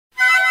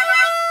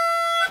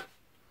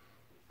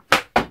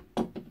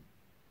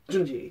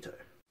Junji Ito.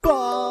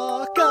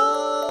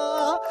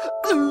 Baka,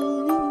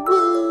 ooh,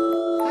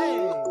 ooh.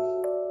 Hey!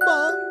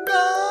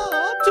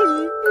 Manga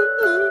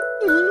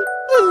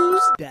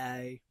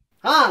Tuesday.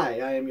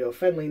 Hi, I am your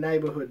friendly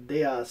neighbourhood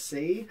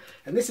DRC,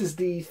 and this is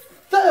the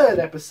third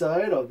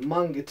episode of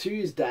Manga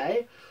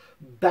Tuesday.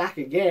 Back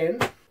again.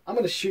 I'm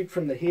going to shoot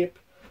from the hip.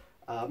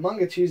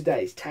 Manga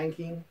Tuesday is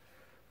tanking.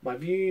 My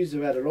views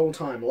are at an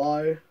all-time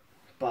low,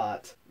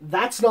 but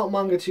that's not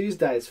Manga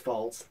Tuesday's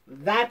fault.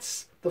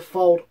 That's the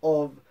fault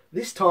of,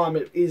 this time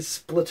it is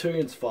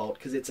Splatoon's fault,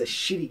 because it's a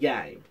shitty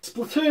game.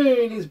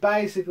 Splatoon is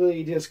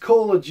basically just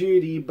Call of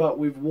Duty, but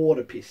with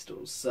water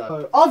pistols.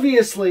 So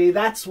obviously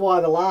that's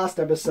why the last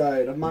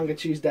episode of Manga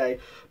Tuesday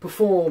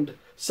performed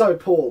so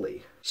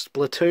poorly.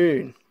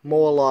 Splatoon,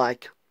 more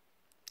like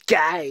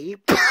gay.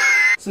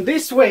 So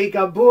this week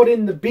I brought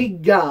in the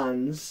big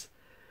guns,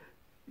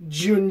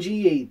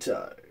 Junji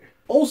Ito.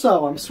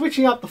 Also, I'm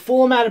switching up the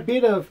format a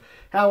bit of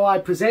how I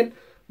present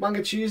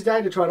Manga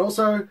Tuesday to try and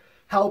also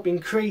help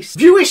increase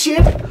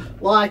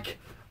viewership, like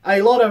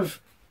a lot of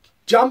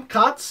jump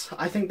cuts.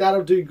 I think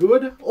that'll do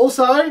good.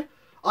 Also,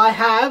 I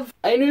have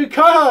a new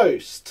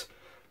co-host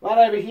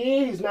right over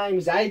here. His name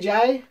is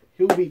AJ.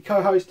 He'll be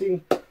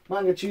co-hosting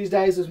Manga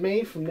Tuesdays with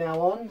me from now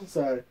on.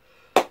 So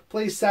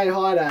please say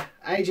hi to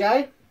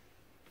AJ.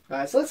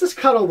 Alright, so let's just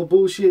cut all the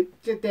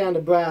bullshit, get down to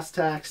brass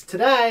tacks.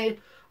 Today,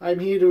 I'm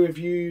here to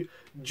review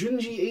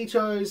Junji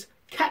Ito's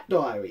Cat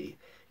Diary.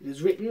 It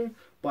is written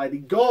by the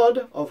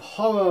god of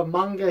horror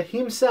manga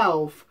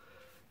himself,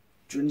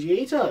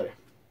 Junji Ito.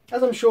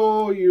 As I'm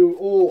sure you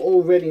all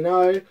already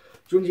know,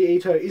 Junji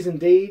Ito is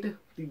indeed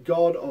the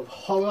god of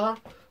horror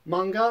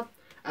manga.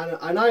 And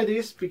I know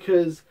this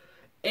because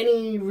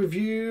any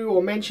review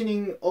or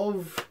mentioning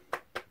of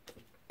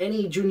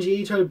any Junji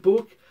Ito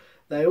book,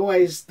 the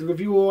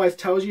reviewer always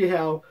tells you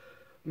how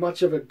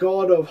much of a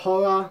god of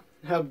horror,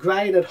 how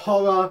great at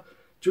horror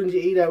Junji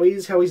Ito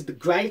is, how he's the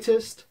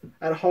greatest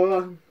at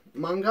horror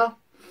manga.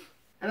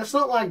 And it's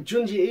not like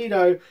Junji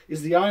Ito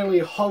is the only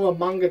horror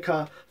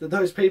mangaka that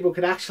those people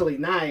could actually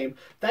name.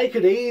 They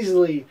could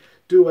easily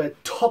do a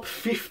top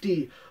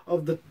 50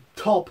 of the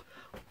top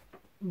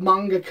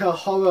mangaka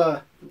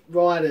horror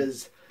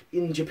writers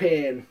in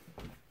Japan.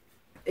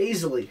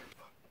 Easily.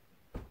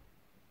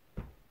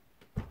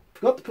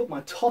 Forgot to put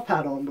my top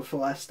hat on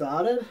before I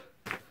started,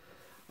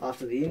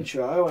 after the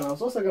intro, and I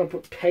was also going to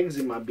put pegs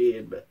in my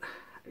beard, but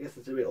I guess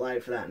it's a bit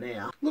late for that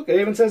now. Look, it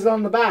even says it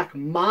on the back,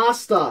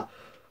 Master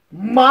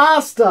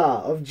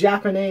of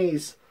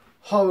Japanese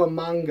horror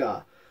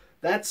manga.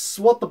 That's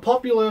what the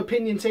popular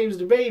opinion seems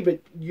to be,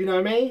 but you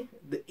know me,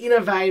 the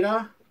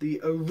innovator,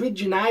 the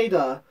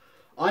originator,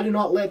 I do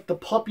not let the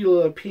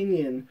popular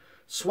opinion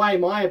sway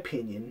my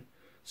opinion.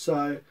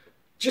 So,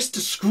 just to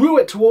screw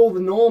it to all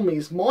the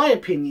normies, my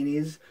opinion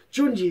is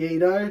Junji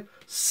Ito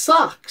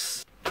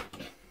sucks.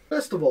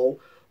 First of all,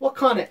 what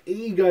kind of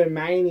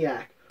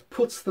egomaniac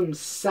puts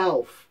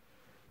themselves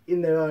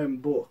in their own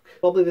book?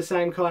 Probably the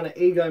same kind of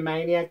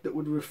egomaniac that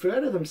would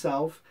refer to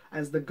themselves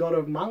as the god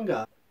of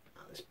manga.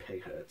 Oh, this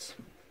peg hurts.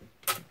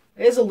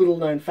 There's a little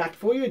known fact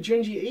for you.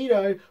 Junji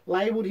Ito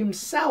labelled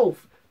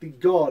himself the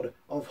god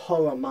of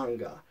horror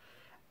manga.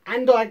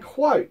 And I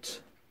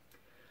quote,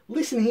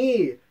 "Listen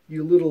here,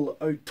 you little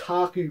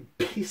otaku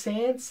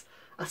pissants.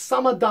 A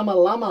summer dumma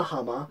lama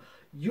hummer.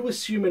 You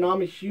assuming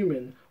I'm a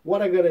human.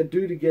 What I gotta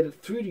do to get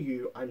it through to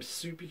you, I'm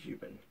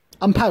superhuman."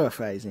 I'm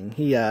paraphrasing.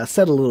 He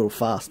said a little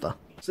faster.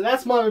 So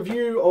that's my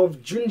review of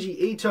Junji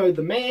Ito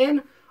the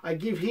man. I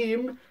give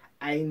him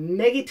a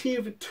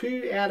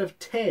 -2 out of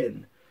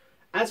 10.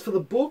 As for the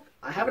book,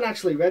 I haven't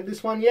actually read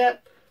this one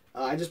yet.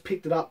 I just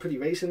picked it up pretty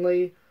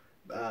recently.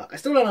 I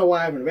still don't know why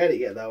I haven't read it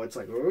yet though. It's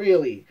like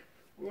really,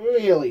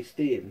 really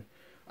thin.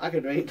 I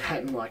could read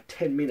that in like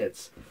 10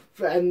 minutes.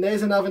 And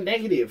there's another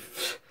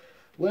negative.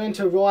 Learn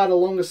to write a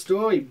longer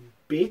story,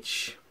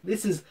 bitch.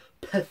 This is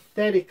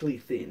pathetically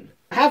thin.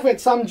 I have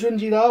read some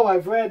Junji though.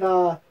 I've read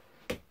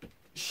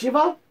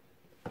Shiver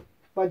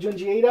by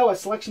Junji Ito, a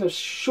selection of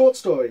short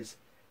stories.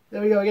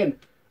 There we go again.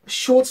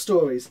 Short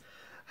stories.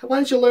 Why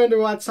don't you learn to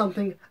write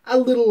something a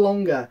little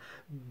longer,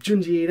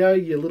 Junji Ito,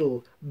 you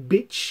little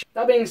bitch?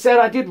 That being said,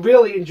 I did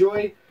really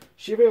enjoy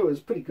Shiver. It was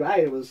pretty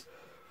great. It was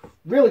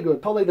really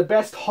good. Probably the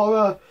best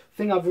horror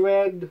thing I've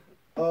read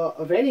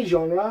of any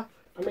genre.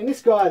 I mean,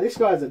 this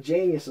guy's a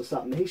genius or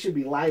something. He should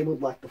be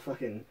labelled like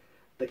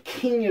the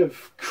king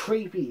of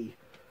creepy,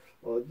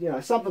 or you know,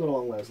 something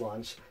along those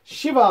lines.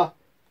 Shiver,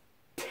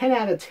 10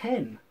 out of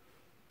 10.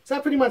 So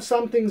that pretty much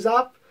sums things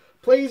up.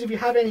 Please, if you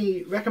have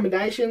any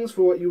recommendations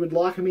for what you would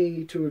like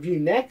me to review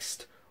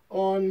next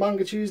on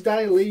Manga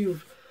Tuesday,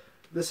 leave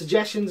the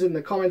suggestions in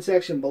the comment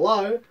section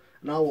below,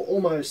 and I will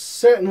almost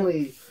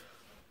certainly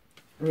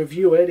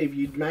review it if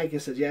you'd make a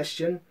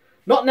suggestion.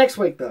 Not next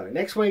week though.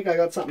 Next week I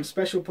got something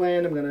special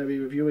planned. I'm going to be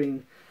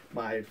reviewing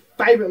my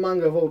favourite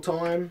manga of all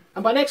time.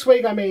 And by next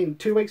week I mean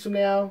 2 weeks from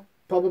now,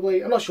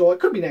 probably. I'm not sure. It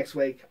could be next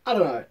week. I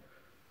don't know.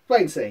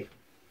 Wait and see.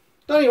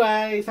 But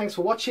anyway, thanks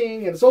for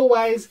watching. And as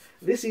always,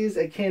 this is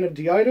a can of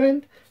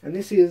deodorant. And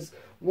this is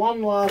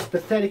one last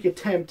pathetic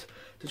attempt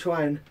to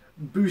try and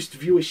boost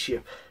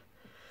viewership.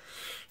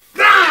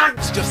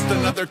 It's just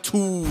another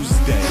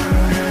Tuesday.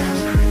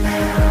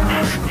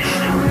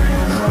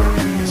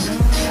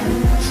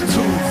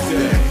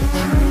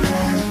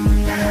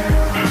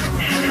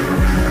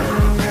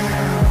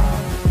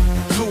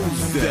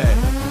 Tuesday.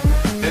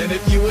 And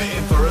if you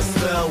waiting for a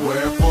spell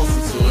where it falls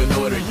into an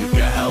order, you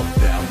can help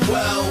them.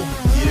 Well,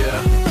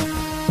 yeah.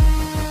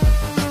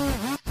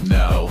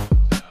 No.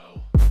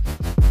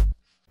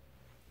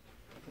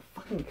 The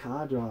fucking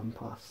car driving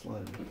past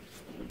slowly.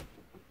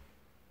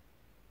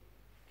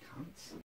 Cunts.